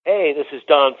Hey, this is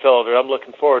Don Felder. I'm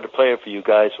looking forward to playing for you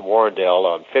guys in Warrendale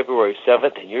on February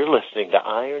 7th, and you're listening to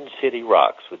Iron City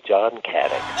Rocks with John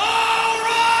Caddick. All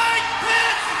right,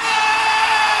 Pittsburgh!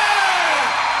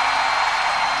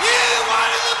 You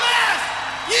wanted the best!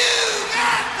 You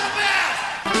got the best!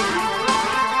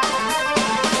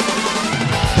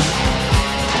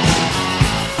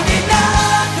 Ain't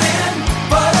nothing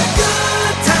but a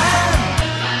good time.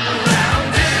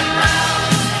 Round and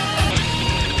round.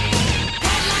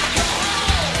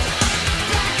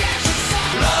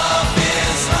 Love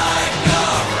is like a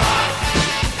rock.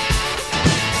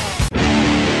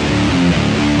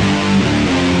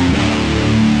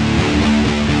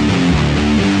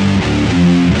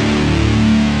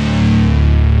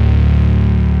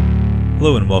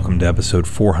 Hello and welcome to episode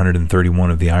 431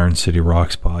 of the Iron City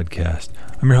Rocks podcast.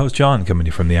 I'm your host John, coming to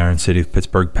you from the Iron City of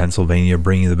Pittsburgh, Pennsylvania,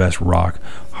 bringing you the best rock,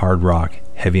 hard rock,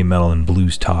 heavy metal, and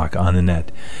blues talk on the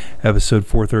net. Episode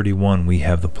 431, we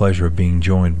have the pleasure of being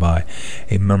joined by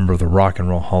a member of the Rock and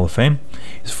Roll Hall of Fame.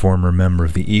 He's a former member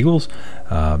of the Eagles,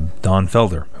 Don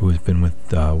Felder, who had been with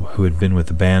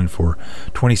the band for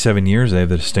 27 years. They have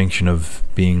the distinction of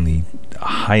being the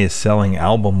highest selling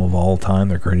album of all time.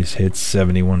 Their greatest hits,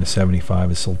 71 to 75,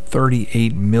 has sold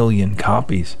 38 million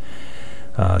copies.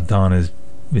 Don has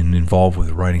been involved with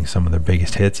writing some of their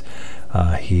biggest hits.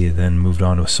 He then moved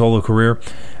on to a solo career,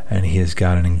 and he has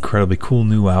got an incredibly cool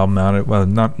new album out. Well,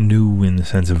 not new in the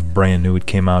sense of brand new. It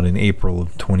came out in April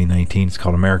of 2019. It's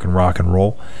called American Rock and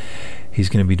Roll. He's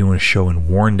going to be doing a show in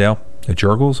Warrendale at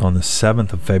Jurgles on the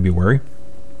 7th of February.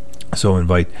 So I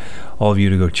invite all of you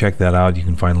to go check that out. You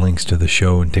can find links to the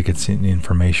show and tickets and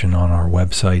information on our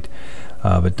website.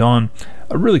 But Don,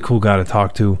 a really cool guy to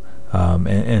talk to,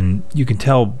 and you can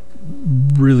tell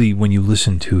really when you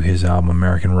listen to his album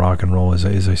American Rock and Roll, as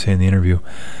I say in the interview,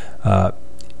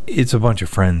 it's a bunch of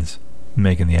friends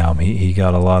making the album. He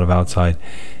got a lot of outside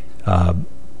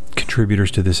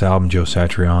contributors to this album: Joe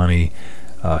Satriani,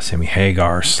 Sammy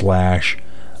Hagar, Slash.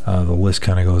 The list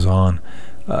kind of goes on.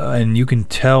 And you can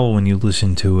tell when you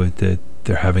listen to it that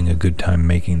they're having a good time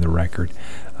making the record,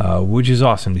 which is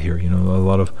awesome to hear. You know, a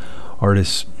lot of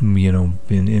artists, you know,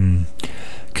 in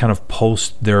kind of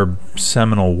post their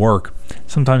seminal work,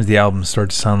 sometimes the albums start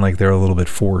to sound like they're a little bit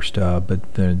forced,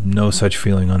 but there's no such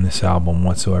feeling on this album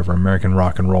whatsoever. American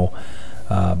Rock and Roll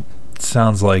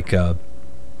sounds like a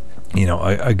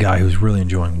guy who's really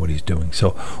enjoying what he's doing. So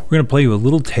we're going to play you a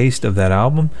little taste of that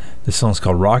album. This song's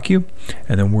called Rock You,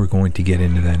 and then we're going to get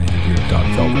into that interview with Don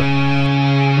Felder.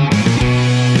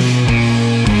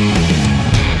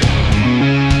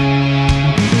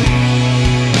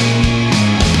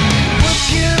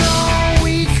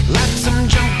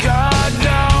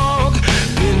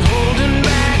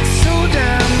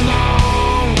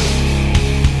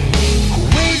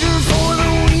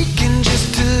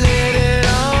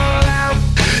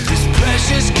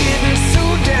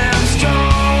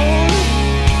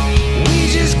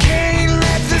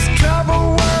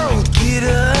 Trouble world get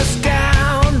us down.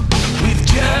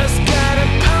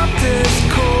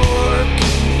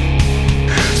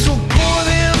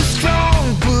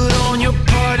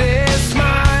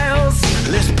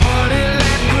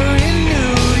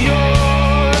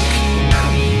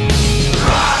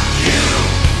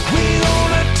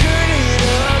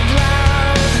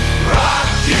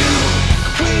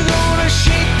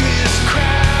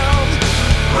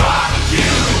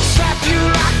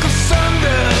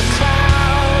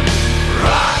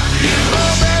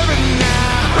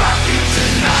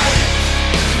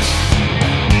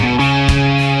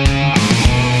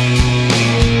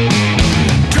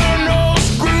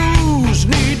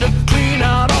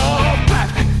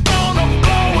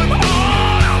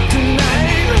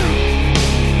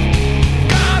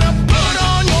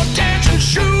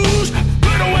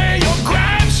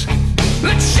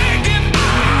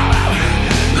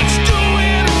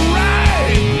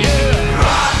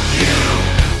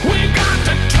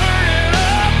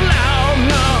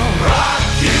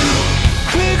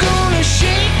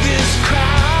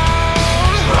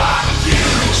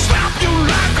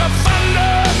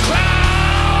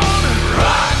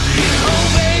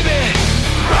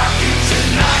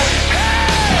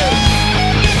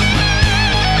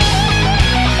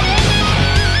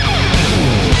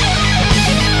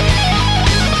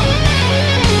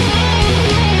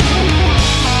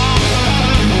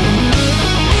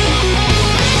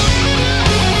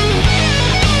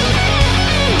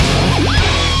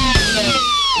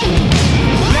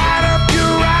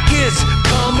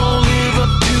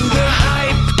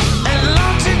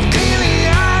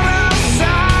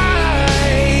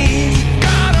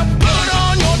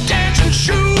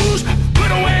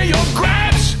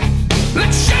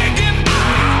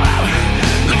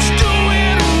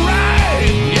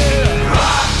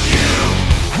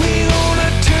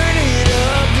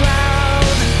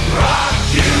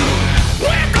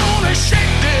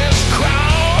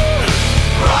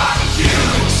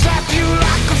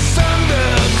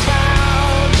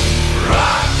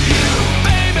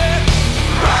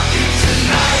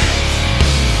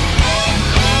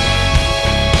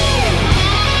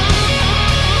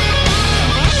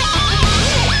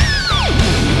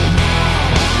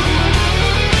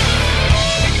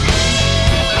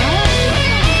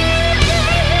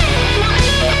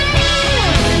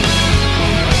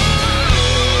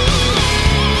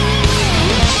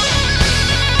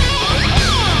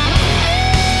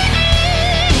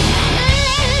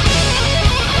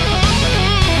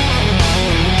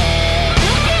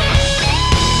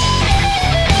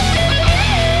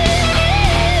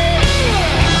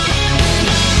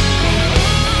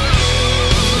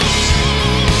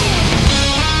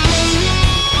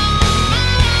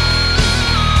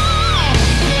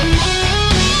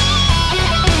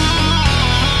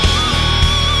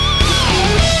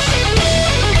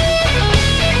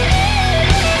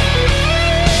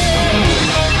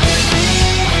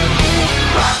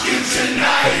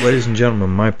 Ladies and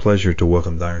gentlemen, my pleasure to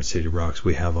welcome to Iron City Rocks.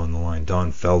 We have on the line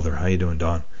Don Felder. How you doing,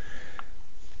 Don?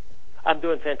 I'm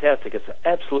doing fantastic. It's an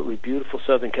absolutely beautiful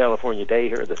Southern California day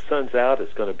here. The sun's out.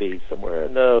 It's going to be somewhere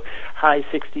in the high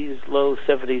 60s, low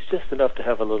 70s, just enough to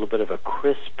have a little bit of a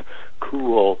crisp,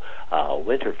 cool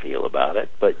winter feel about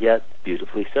it, but yet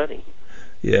beautifully sunny.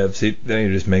 Yeah, see, now you're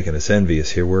just making us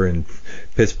envious here. We're in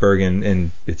Pittsburgh,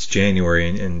 and it's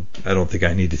January, and I don't think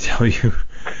I need to tell you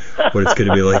what it's going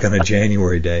to be like on a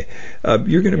January day.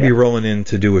 You're going to be rolling in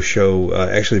to do a show,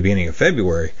 actually beginning of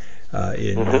February,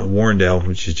 in Warrendale,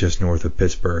 which is just north of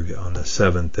Pittsburgh, on the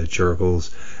 7th at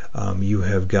Jerkles. You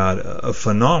have got a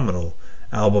phenomenal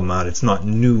album out. It's not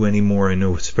new anymore, I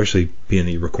know, especially being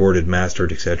the recorded,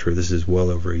 mastered, etc. This is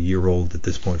well over a year old at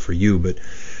this point for you, but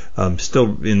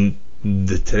still in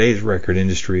today's record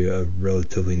industry, a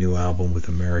relatively new album with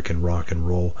American rock and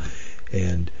roll.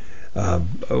 And I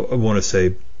want to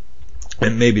say,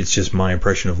 and maybe it's just my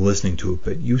impression of listening to it,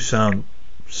 but you sound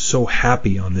so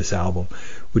happy on this album,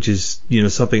 which is,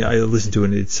 something I listen to,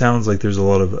 and it sounds like there's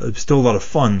still a lot of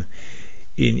fun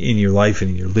in your life and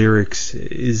in your lyrics.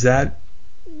 Is that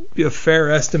a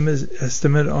fair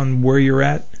estimate on where you're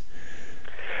at?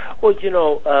 Well,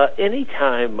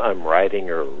 anytime I'm writing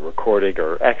or recording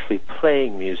or actually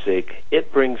playing music,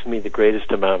 it brings me the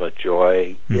greatest amount of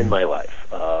joy in my life.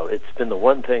 It's been the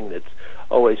one thing that's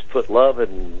always put love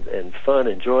and fun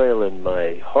and joy in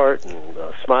my heart and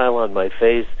a smile on my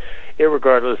face,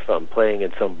 irregardless if I'm playing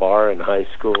in some bar in high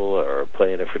school or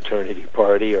playing a fraternity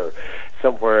party or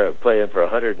somewhere playing for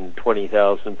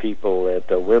 120,000 people at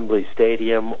the Wembley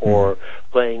Stadium or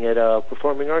playing at a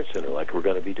performing arts center like we're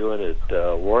going to be doing at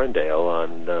Warrendale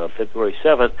on February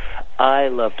 7th. I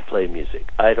love to play music.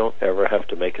 I don't ever have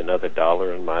to make another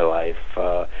dollar in my life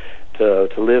to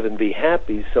live and be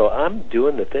happy, so I'm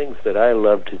doing the things that I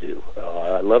love to do.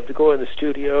 I love to go in the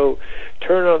studio,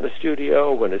 turn on the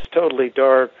studio when it's totally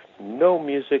dark, no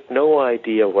music, no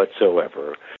idea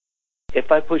whatsoever.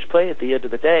 If I push play at the end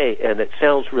of the day and it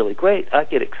sounds really great, I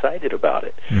get excited about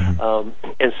it.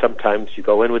 And sometimes you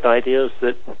go in with ideas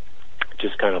that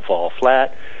just kind of fall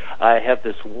flat. I have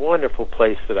this wonderful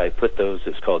place that I put those.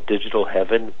 It's called Digital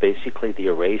Heaven, basically the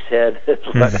erase head.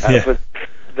 What happens.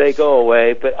 They go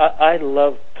away, but I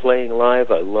love playing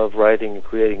live. I love writing and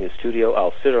creating a studio.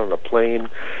 I'll sit on a plane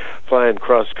flying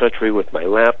cross country with my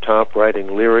laptop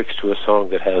writing lyrics to a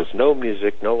song that has no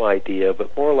music, no idea,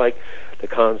 but more like the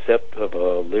concept of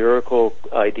a lyrical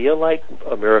idea like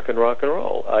American rock and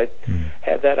roll. I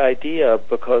had that idea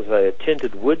because I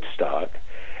attended Woodstock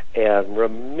and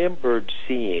remembered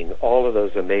seeing all of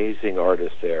those amazing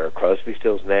artists there, Crosby,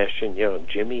 Stills, Nash & Young,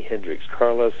 Jimi Hendrix,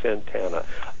 Carlos Santana,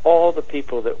 all the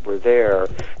people that were there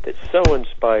that so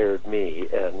inspired me.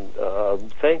 And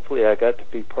thankfully I got to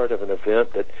be part of an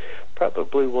event that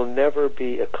probably will never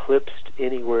be eclipsed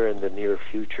anywhere in the near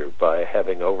future by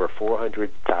having over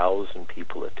 400,000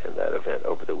 people attend that event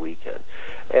over the weekend.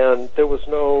 And there was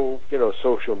no,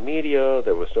 social media,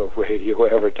 there was no radio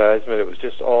advertisement, it was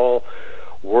just all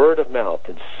word of mouth,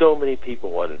 and so many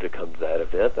people wanted to come to that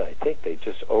event. I think they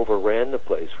just overran the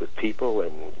place with people,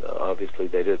 and obviously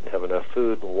they didn't have enough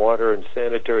food and water and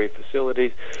sanitary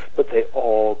facilities, but they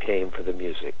all came for the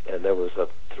music. And there was a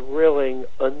thrilling,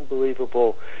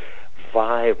 unbelievable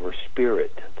vibe or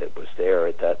spirit that was there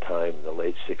at that time in the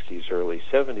late 60s, early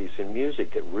 70s in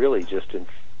music that really just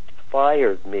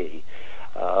inspired me,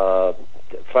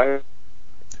 fired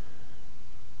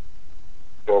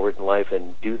forward in life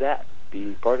and do that.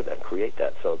 Be part of that and create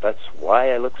that. So that's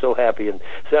why I look so happy and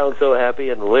sound so happy,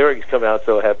 and the lyrics come out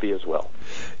so happy as well.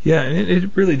 Yeah, and it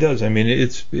really does. I mean,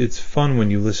 it's fun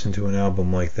when you listen to an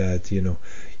album like that. You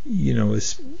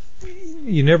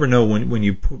never know when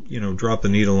you drop the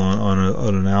needle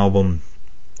on an album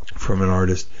from an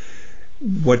artist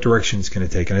what direction it's going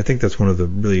to take. And I think that's one of the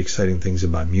really exciting things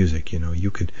about music.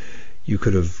 You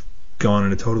could have gone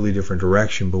in a totally different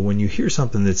direction, but when you hear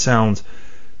something that sounds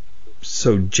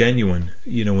so genuine,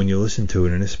 when you listen to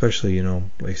it, and especially,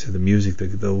 like I said, the music,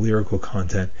 the lyrical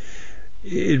content,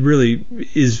 it really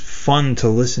is fun to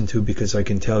listen to because I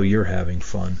can tell you're having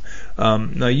fun.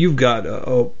 Now you've got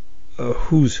a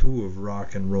who's who of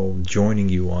rock and roll joining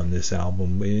you on this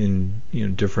album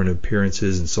in different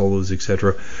appearances and solos,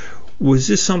 etc. Was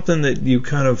this something that you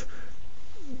kind of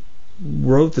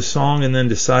wrote the song and then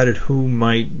decided who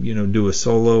might do a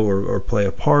solo or play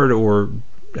a part, or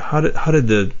how did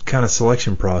the kind of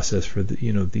selection process for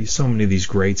so many of these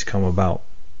greats come about?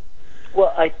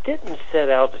 Well, I didn't set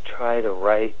out to try to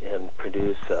write and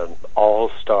produce an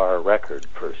all-star record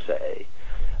per se,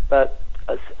 but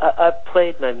I've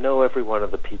played and I know every one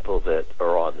of the people that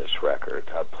are on this record.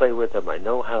 I play with them. I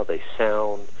know how they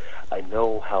sound. I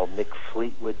know how Mick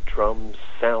Fleetwood drums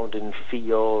sound and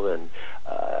feel, and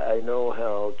I know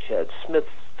how Chad Smith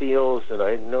feels, and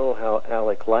I know how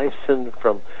Alec Lifeson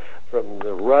from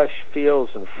the Rush feels,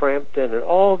 and Frampton, and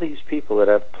all these people that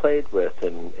I've played with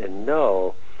and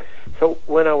know. So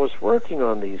when I was working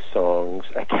on these songs,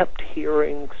 I kept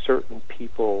hearing certain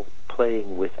people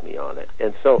playing with me on it.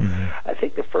 And so I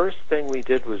think the first thing we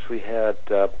did was we had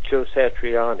Joe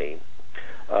Satriani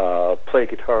play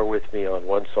guitar with me on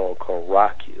one song called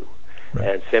Rock You. Right.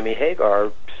 And Sammy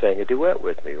Hagar sang a duet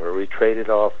with me where we traded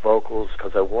off vocals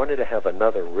because I wanted to have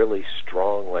another really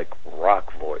strong, like,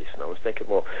 rock voice. And I was thinking,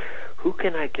 well, who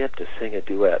can I get to sing a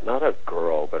duet? Not a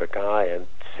girl, but a guy. And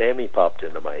Sammy popped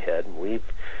into my head, and we've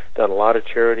done a lot of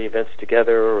charity events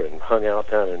together and hung out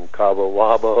down in Cabo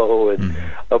Wabo and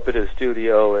up at his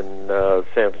studio in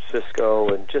San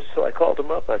Francisco. And just so I called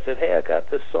him up. I said, hey, I got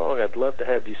this song. I'd love to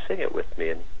have you sing it with me.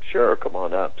 And sure, come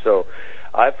on up. So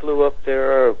I flew up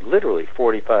there literally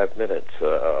 45 minutes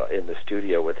in the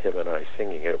studio with him and I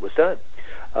singing. It was done.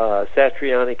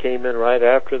 Satriani came in right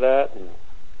after that, and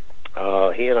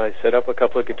he and I set up a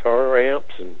couple of guitar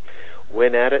amps and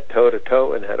went at it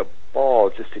toe-to-toe and had a ball,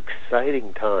 just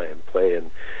exciting time playing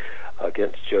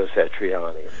against Joe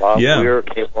Satriani. Bob Weir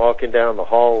came walking down the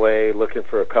hallway looking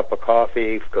for a cup of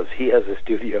coffee because he has a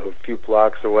studio a few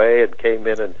blocks away, and came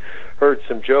in and heard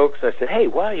some jokes. I said, hey,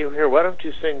 while you're here, why don't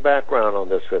you sing background on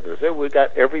this with us? And we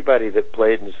got everybody that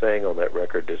played and sang on that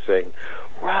record to sing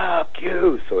Rock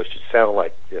You, so it should sound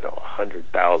like,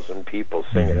 100,000 people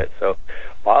singing it. So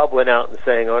Bob went out and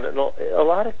sang on it, and a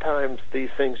lot of times these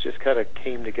things just kind of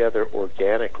came together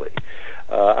organically.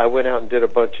 I went out and did a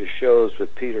bunch of shows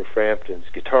with Peter Frampton's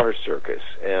Guitar Circus,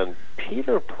 and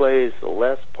Peter plays the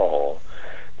Les Paul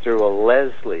through a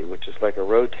Leslie, which is like a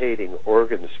rotating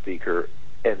organ speaker,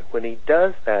 and when he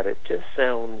does that, it just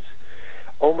sounds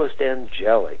almost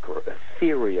angelic or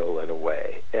ethereal in a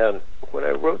way. And when I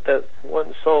wrote that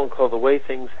one song called The Way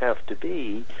Things Have to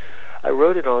Be, I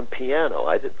wrote it on piano.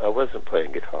 I wasn't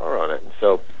playing guitar on it, and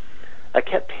so I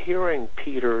kept hearing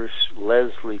Peter's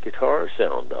Leslie guitar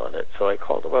sound on it. So I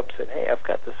called him up and said, hey, I've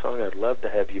got this song I'd love to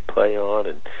have you play on.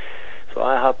 And so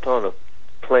I hopped on a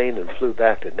plane and flew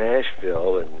back to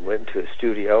Nashville and went to a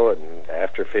studio, and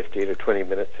after 15 or 20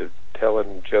 minutes of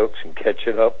telling jokes and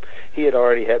catching up, he had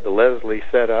already had the Leslie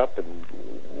set up, and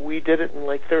we did it in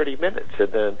like 30 minutes.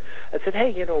 And then I said,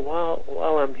 hey,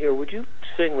 while I'm here, would you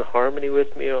sing the harmony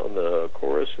with me on the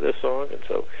chorus of this song? And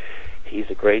so he's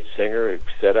a great singer. He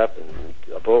set up and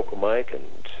a vocal mic and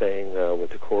sang with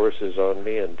the choruses on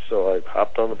me. And so I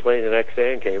hopped on the plane the next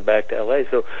day and came back to L.A.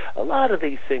 So a lot of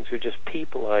these things are just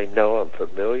people I know, I'm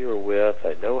familiar with.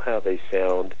 I know how they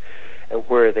sound and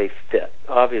where they fit.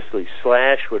 Obviously,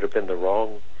 Slash would have been the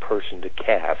wrong person to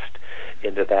cast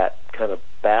into that kind of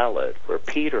ballad, where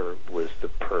Peter was the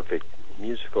perfect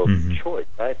musical choice,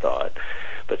 I thought.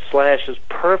 But Slash is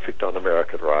perfect on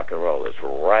American rock and roll. It's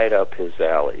right up his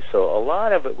alley. So a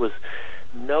lot of it was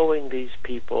knowing these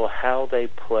people, how they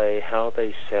play, how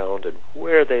they sound, and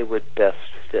where they would best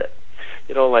fit.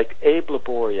 Like Abe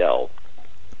Laboriel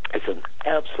is an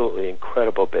absolutely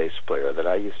incredible bass player that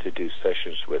I used to do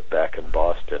sessions with back in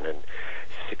Boston in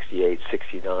 68,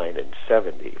 69, and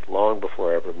 70, long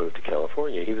before I ever moved to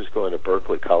California. He was going to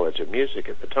Berklee College of Music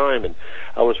at the time, and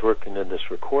I was working in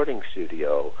this recording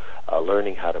studio,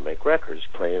 learning how to make records,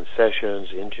 playing sessions,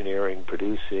 engineering,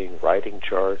 producing, writing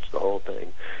charts, the whole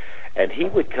thing. And he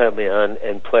would come in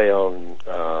and play on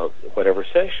whatever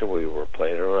session we were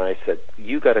playing, and I said,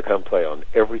 you got to come play on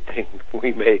everything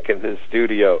we make in this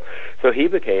studio. So he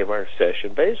became our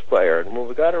session bass player, and when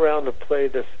we got around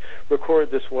to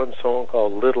record this one song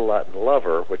called Little Latin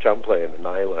Lover, which I'm playing a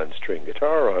nylon string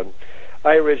guitar on,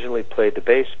 I originally played the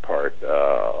bass part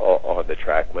on the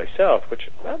track myself, which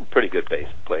I'm a pretty good bass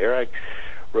player. I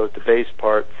wrote the bass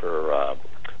part for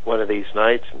One of These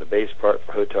Nights and the bass part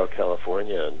for Hotel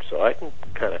California, and so I can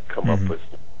kind of come up with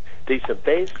decent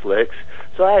bass licks.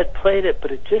 So I had played it,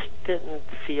 but it just didn't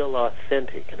feel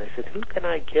authentic. And I said, who can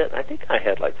I get? I think I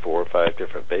had like 4 or 5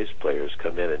 different bass players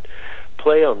come in and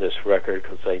play on this record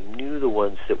because I knew the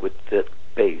ones that would fit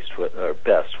bass or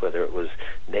best, whether it was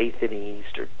Nathan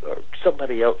East or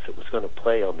somebody else that was going to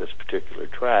play on this particular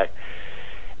track.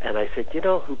 And I said,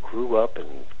 who grew up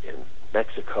in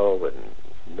Mexico and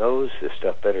knows this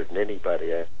stuff better than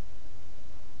anybody?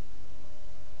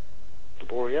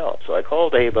 Boreal. So I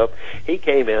called Abe up. He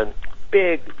came in,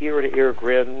 big ear-to-ear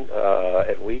grin,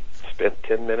 and we spent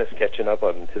 10 minutes catching up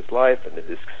on his life and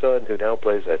his son, who now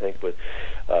plays, I think, with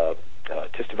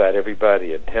just about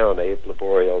everybody in town. Abe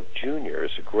Laboriel Jr.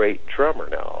 is a great drummer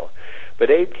now. But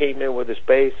Abe came in with his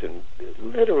bass, and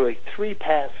literally 3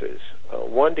 passes,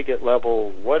 one to get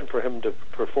level, one for him to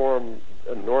perform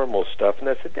normal stuff, and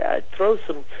I said, Dad, throw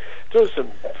some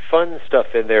fun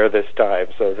stuff in there this time.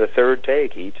 So the third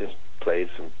take, he just played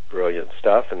some brilliant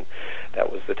stuff, and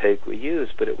that was the take we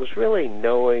used. But it was really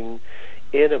knowing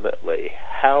intimately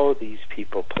how these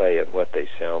people play and what they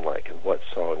sound like and what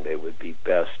song they would be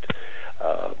best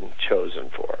chosen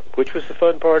for, which was the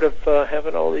fun part of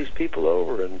having all these people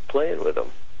over and playing with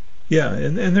them. Yeah,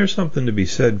 and there's something to be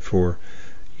said for,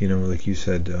 like you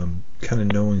said, kind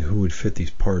of knowing who would fit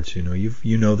these parts.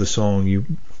 You know the song,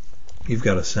 you've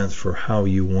got a sense for how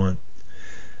you want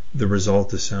the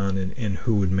result to sound and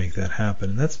who would make that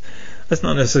happen. And that's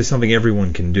not necessarily something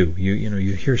everyone can do.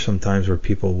 You hear sometimes where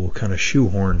people will kind of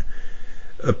shoehorn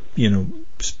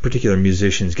particular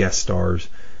musicians, guest stars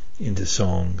into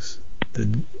songs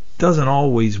that doesn't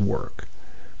always work.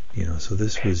 So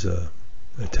this was a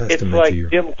testament it's like to your...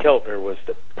 Jim Keltner was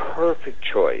the perfect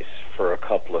choice for a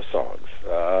couple of songs.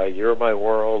 You're My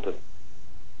World and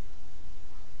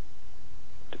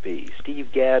To Be.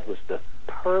 Steve Gadd was the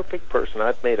perfect person.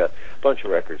 I've made a bunch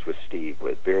of records with Steve,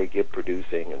 with Barry Gibb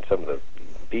producing and some of the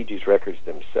Bee Gees records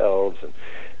themselves, and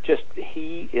just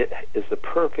he is the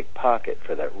perfect pocket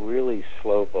for that really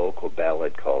slow vocal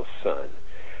ballad called Sun.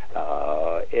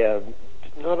 And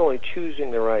not only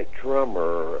choosing the right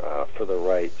drummer for the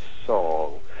right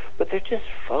song, but they're just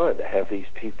fun to have these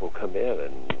people come in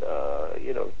and,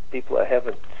 people I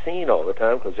haven't seen all the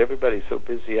time because everybody's so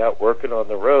busy out working on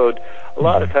the road. A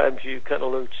lot of times you kind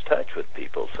of lose touch with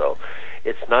people, so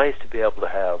it's nice to be able to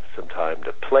have some time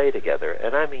to play together,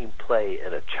 and I mean play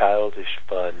in a childish,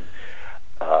 fun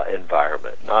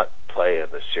environment, not play in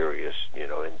the serious,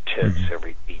 intense,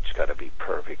 every beat's got to be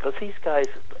perfect. Because these guys,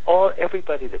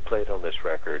 everybody that played on this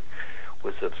record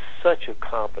was of such a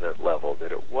competent level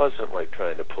that it wasn't like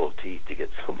trying to pull teeth to get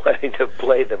somebody to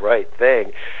play the right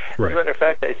thing. Right. As a matter of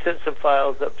fact, I sent some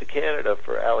files up to Canada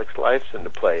for Alex Lifeson to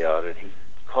play on, and he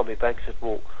called me back and said,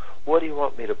 well, what do you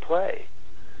want me to play?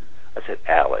 I said,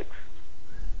 Alex,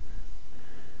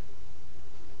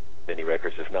 many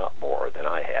records, if not more, than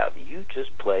I have. You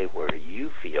just play where you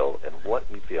feel and what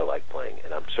you feel like playing,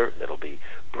 and I'm certain it'll be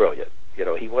brilliant.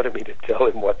 He wanted me to tell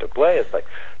him what to play. It's like,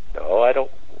 no, I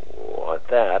don't want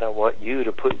that. I want you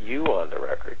to put you on the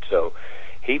record. So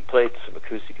he played some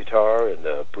acoustic guitar and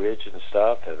the bridge and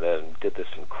stuff, and then did this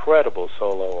incredible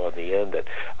solo on the end that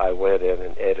I went in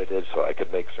and edited so I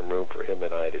could make some room for him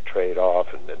and I to trade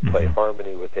off and then play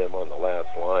harmony with him on the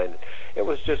last line. It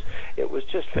was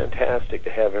just fantastic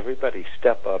to have everybody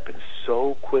step up and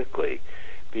so quickly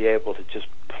be able to just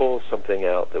pull something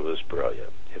out that was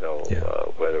brilliant.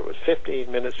 Whether it was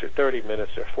 15 minutes or 30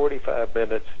 minutes or 45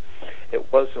 minutes,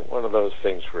 it wasn't one of those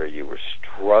things where you were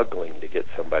struggling to get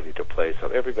somebody to play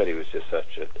something. Everybody was just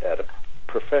at a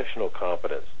professional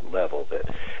competence level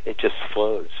that it just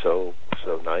flowed so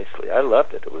nicely. I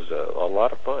loved it. It was a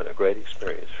lot of fun, a great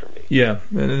experience for me. Yeah,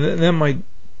 and that might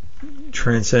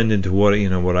transcend into what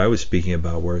I was speaking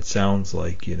about, where it sounds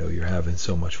like you're having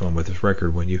so much fun with this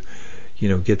record when you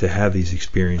get to have these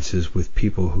experiences with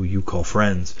people who you call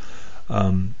friends,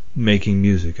 making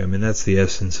music. I mean, that's the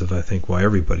essence of, I think, why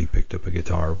everybody picked up a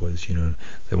guitar was,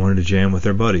 they wanted to jam with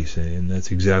their buddies, and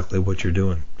that's exactly what you're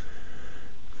doing.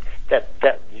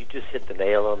 That you just hit the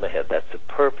nail on the head. That's the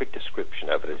perfect description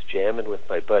of it, is jamming with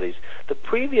my buddies. The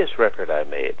previous record I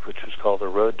made, which was called The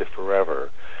Road to Forever,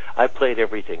 I played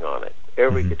everything on it.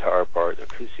 Every guitar part,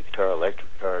 acoustic guitar,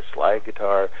 electric guitar, slide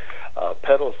guitar,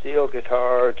 pedal steel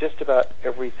guitar, just about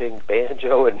everything,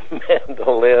 banjo and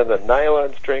mandolin, a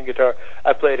nylon string guitar.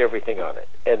 I played everything on it.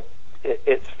 And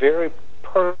it's very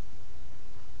perfect.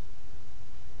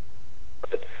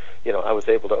 I was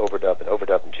able to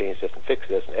overdub and change this and fix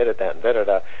this and edit that and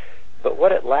da-da-da. But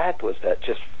what it lacked was that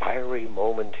just fiery,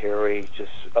 momentary,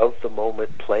 just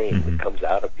of-the-moment playing that comes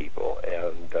out of people.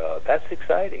 And that's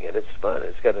exciting, and it's fun.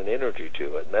 It's got an energy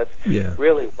to it. And that's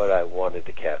really what I wanted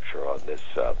to capture on this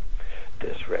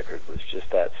record, was just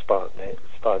that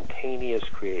spontaneous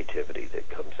creativity that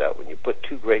comes out when you put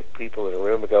two great people in a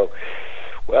room and go,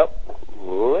 well,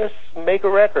 let's make a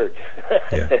record.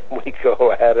 And we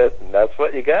go at it, and that's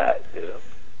what you got,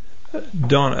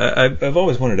 Don, I've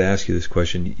always wanted to ask you this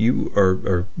question. You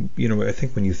are I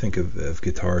think when you think of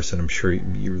guitarists, and I'm sure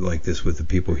you're like this with the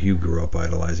people you grew up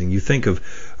idolizing, you think of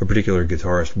a particular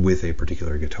guitarist with a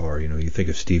particular guitar. You think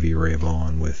of Stevie Ray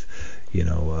Vaughan with,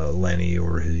 Lenny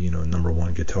or his, number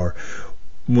one guitar.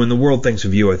 When the world thinks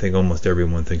of you, I think almost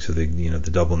everyone thinks of the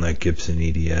double neck Gibson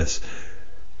EDS.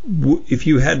 If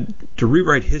you had to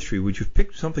rewrite history, would you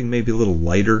pick something maybe a little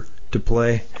lighter to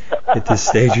play at this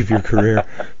stage of your career?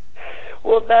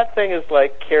 Well, that thing is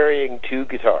like carrying two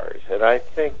guitars, and I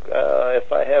think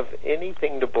if I have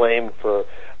anything to blame for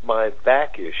my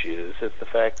back issues, it's the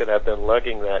fact that I've been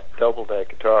lugging that double neck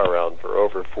guitar around for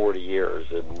over 40 years,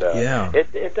 and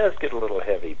it does get a little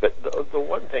heavy. But the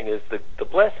one thing is, the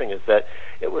blessing is that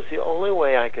it was the only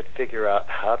way I could figure out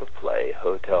how to play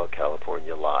Hotel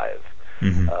California live.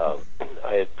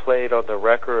 I had played on the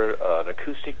record an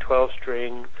acoustic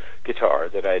 12-string guitar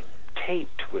that I'd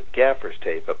taped with gaffer's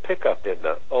tape, a pickup in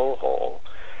the O-hole,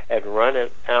 and run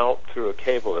it out through a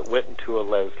cable that went into a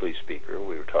Leslie speaker.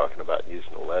 We were talking about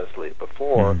using a Leslie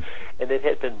before, and it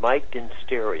had been mic'd in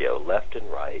stereo, left and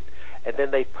right, and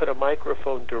then they put a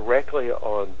microphone directly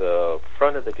on the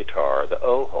front of the guitar, the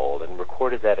O-hole, and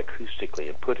recorded that acoustically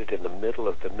and put it in the middle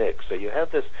of the mix. So you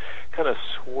have this kind of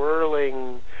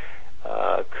swirling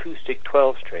acoustic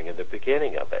 12-string in the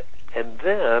beginning of it. And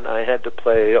then I had to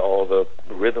play all the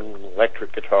rhythm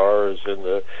electric guitars and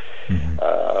the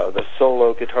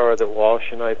solo guitar that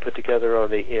Walsh and I put together on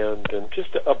the end, and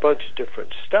just a bunch of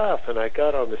different stuff. And I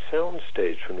got on the sound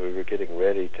stage when we were getting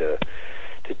ready to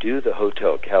do the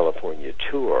Hotel California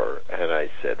tour, and I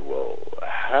said, well,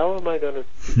 how am I going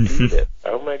to do this?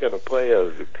 How am I going to play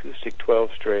an acoustic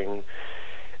 12-string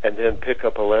and then pick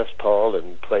up a Les Paul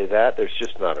and play that? There's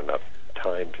just not enough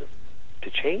time to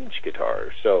change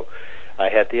guitars. So I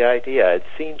had the idea. I'd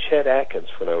seen Chet Atkins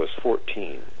when I was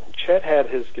 14. Chet had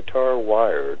his guitar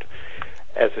wired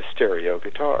as a stereo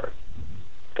guitar.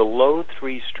 The low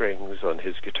 3 strings on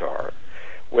his guitar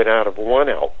went out of one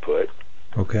output.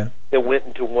 Okay. It went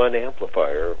into one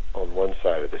amplifier on one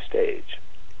side of the stage.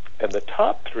 And the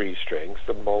top 3 strings,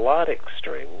 the melodic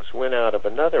strings, went out of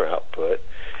another output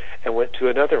and went to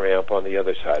another amp on the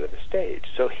other side of the stage.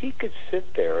 So he could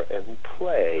sit there and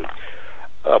play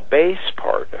a bass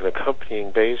part, an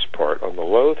accompanying bass part on the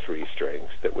low 3 strings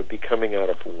that would be coming out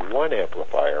of one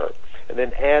amplifier, and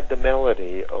then add the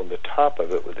melody on the top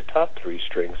of it with the top 3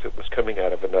 strings that was coming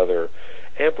out of another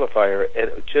amplifier. And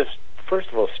it just, first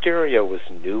of all, stereo was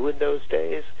new in those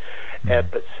days,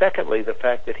 but secondly, the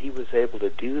fact that he was able to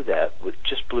do that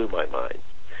just blew my mind.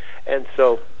 And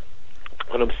so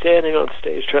when I'm standing on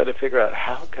stage trying to figure out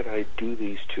how can I do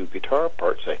these two guitar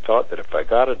parts, I thought that if I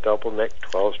got a double neck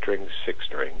 12-string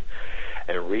 6-string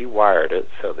and rewired it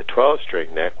so the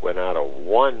 12-string neck went out of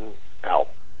one out,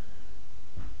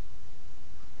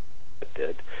 it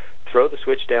did, throw the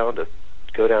switch down to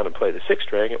go down and play the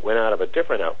 6-string, it went out of a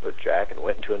different output jack and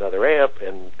went into another amp,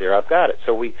 and there I've got it.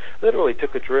 So we literally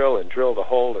took a drill and drilled a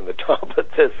hole in the top of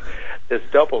this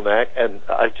double neck, and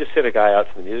I just sent a guy out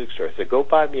to the music store. I said, go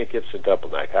buy me a Gibson double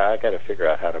neck. I got to figure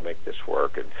out how to make this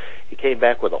work. And he came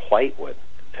back with a white one,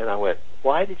 and I went,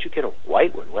 why did you get a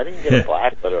white one? Why didn't you get a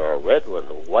black one or a red one?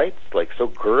 The white's like so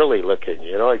girly looking,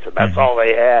 you know. He said, that's all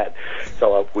they had.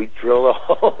 So we drilled a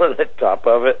hole in the top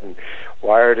of it and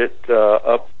wired it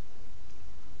up.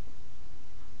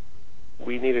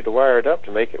 We needed to wire it up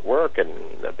to make it work, and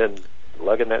I've been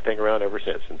lugging that thing around ever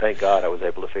since. And thank God I was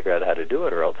able to figure out how to do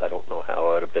it, or else I don't know how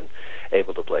I would have been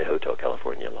able to play Hotel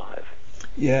California live.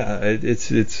 Yeah,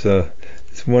 it's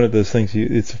one of those things.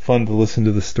 It's fun to listen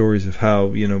to the stories of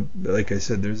how, you know, like I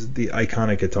said, there's the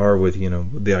iconic guitar with, you know,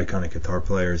 the iconic guitar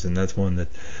players, and that's one that,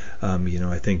 you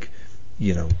know, I think,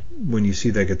 you know, when you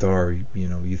see that guitar, you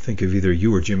know, you think of either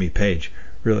you or Jimmy Page,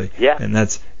 really. Yeah. And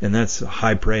that's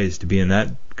high praise to be in that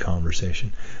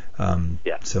conversation.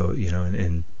 Yeah. So, you know,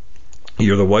 and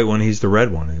you're the white one, he's the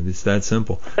red one. It's that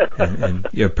simple. And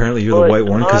yeah, apparently you're the white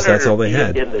one because that's all they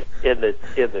had. In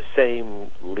the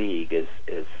same league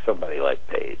as somebody like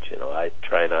Page. You know, I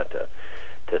try not to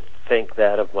think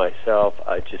that of myself.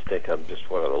 I just think I'm just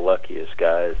one of the luckiest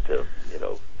guys to, you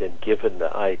know, been given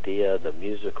the idea, the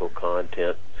musical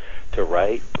content to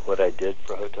write what I did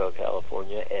for Hotel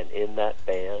California, and in that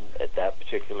band at that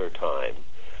particular time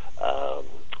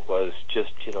was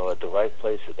just, you know, at the right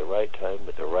place at the right time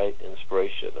with the right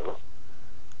inspiration.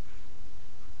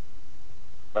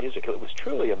 Music. It was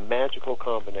truly a magical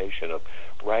combination of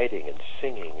writing and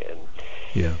singing and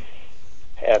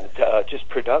just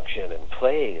production and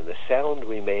playing, and the sound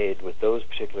we made with those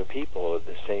particular people in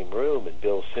the same room, and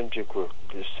Bill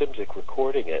Szymczyk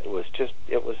recording it was just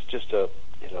a,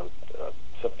 you know,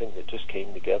 something that just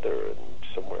came together and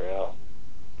somewhere else.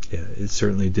 Yeah, it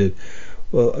certainly did.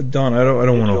 Well, Don, I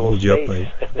don't want to hold you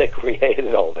up. They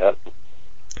created all that.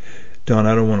 Don,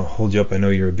 I don't want to hold you up. I know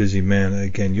you're a busy man.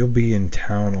 Again, you'll be in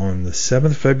town on the 7th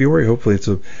of February. Hopefully it's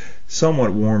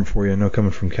somewhat warm for you. I know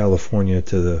coming from California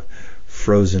to the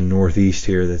frozen Northeast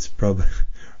here, that's probably a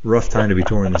rough time to be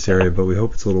touring this area, but we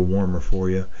hope it's a little warmer for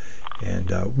you.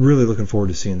 And really looking forward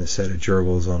to seeing the set at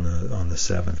Jurgles on the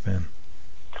 7th, man.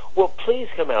 Well, please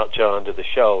come out, John, to the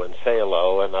show and say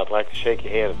hello, and I'd like to shake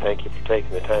your hand and thank you for taking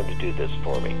the time to do this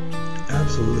for me.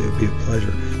 Absolutely, it would be a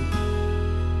pleasure.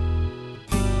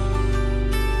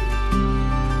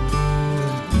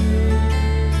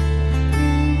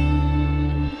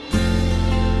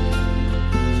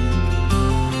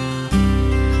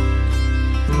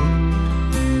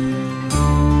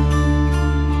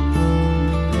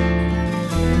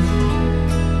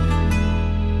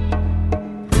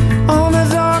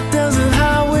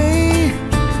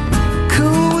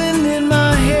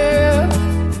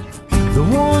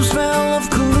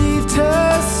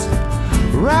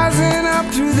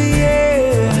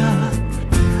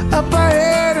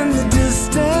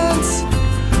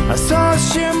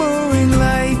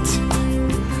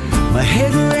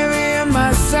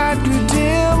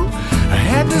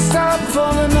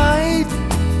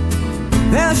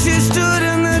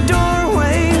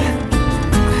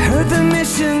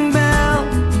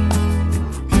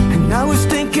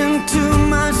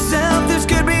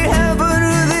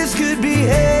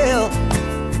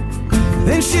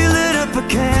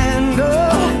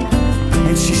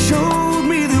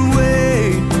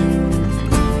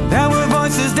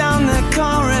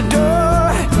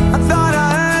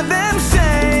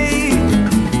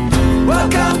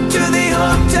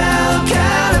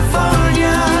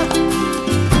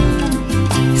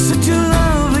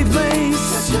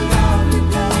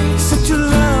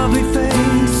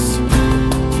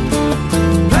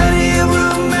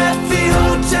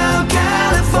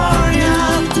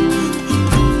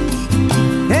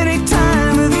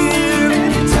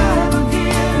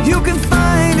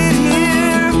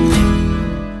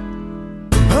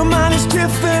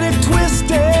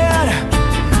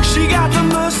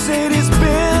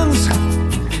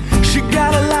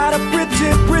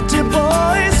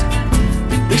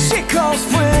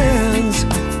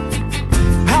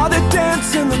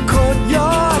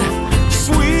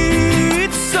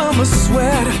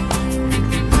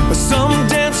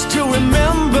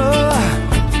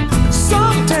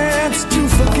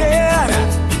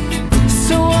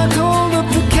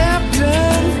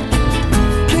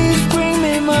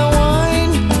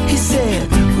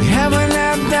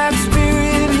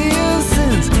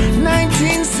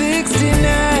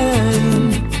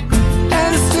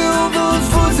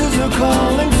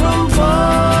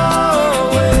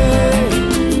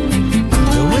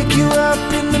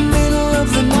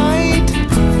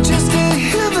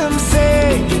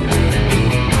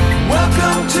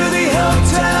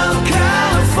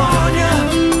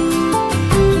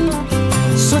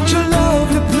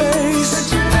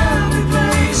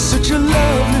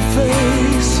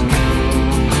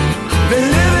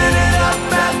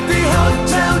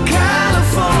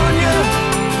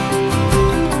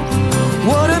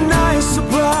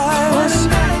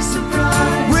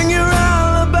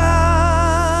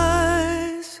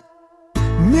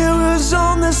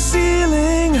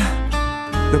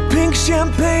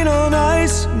 Champagne on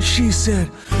ice, and she said,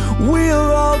 we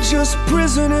are all just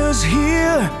prisoners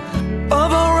here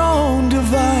of our own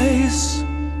device.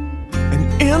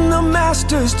 And in the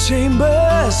master's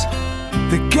chambers,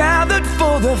 they gathered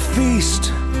for the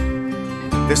feast.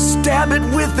 They stab it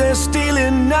with their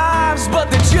stealing knives,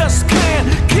 but they just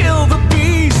can't kill the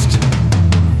beast.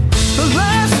 The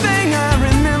last thing I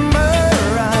remember,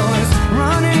 I was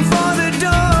running for the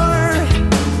door.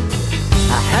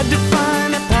 I had to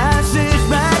find a passage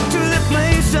back to the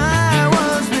place I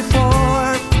was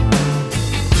before.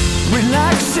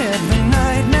 Relax every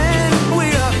night, man, we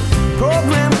are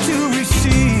programmed to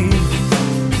receive.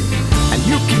 And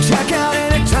you can check out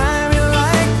anytime you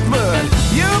like, but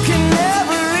you can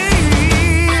never leave.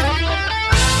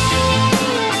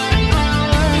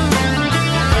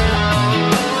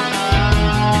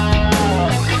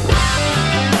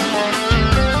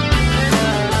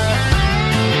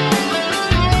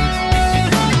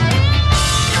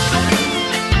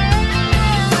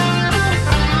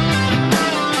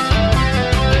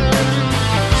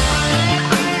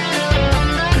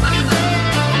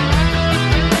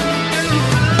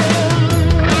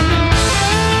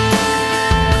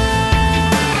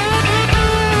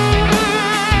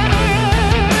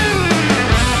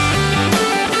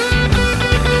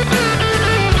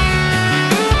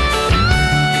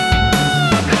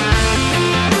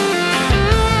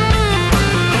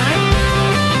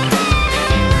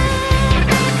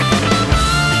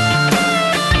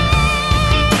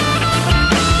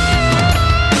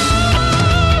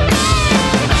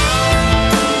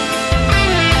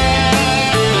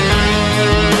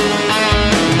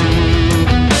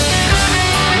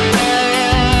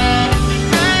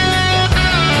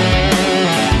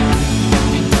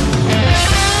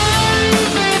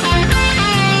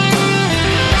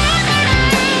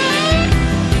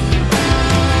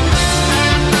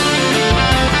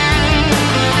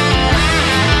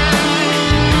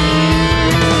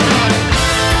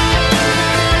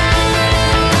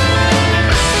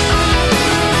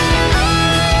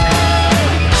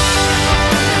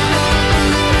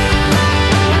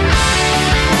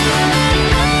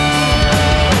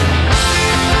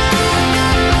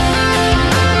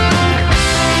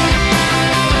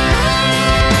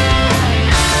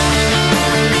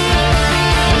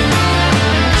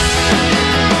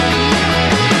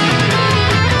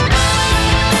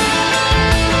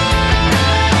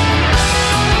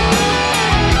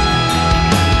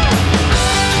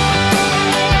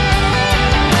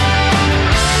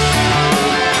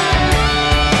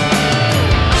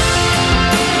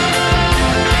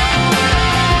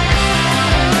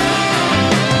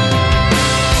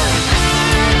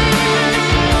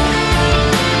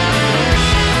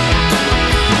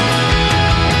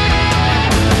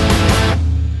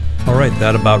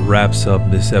 That about wraps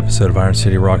up this episode of Iron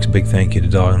City Rocks. Big thank you to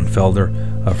Don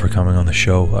Felder for coming on the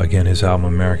show. Again, his album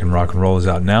American Rock and Roll is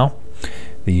out now.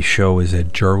 The show is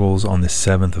at Jurgles on the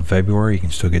 7th of February. You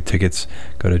can still get tickets.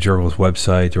 Go to Jurgles'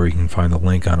 website, or you can find the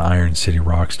link on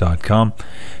IronCityRocks.com.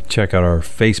 Check out our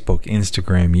Facebook,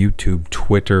 Instagram, YouTube,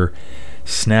 Twitter,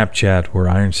 Snapchat. We're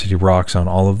Iron City Rocks on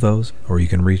all of those. Or you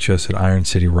can reach us at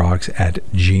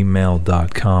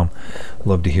ironcityrocks@gmail.com.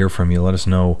 Love to hear from you. Let us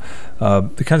know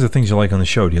the kinds of things you like on the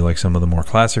show. Do you like some of the more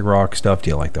classic rock stuff? Do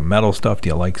you like the metal stuff? Do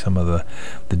you like some of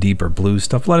the deeper blues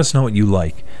stuff? Let us know what you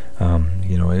like.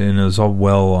 And it's all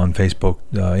well on Facebook.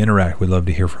 Interact. We'd love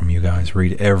to hear from you guys.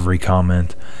 Read every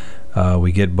comment.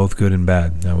 We get both good and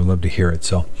bad. We'd love to hear it.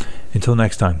 So until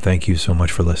next time, thank you so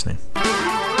much for listening.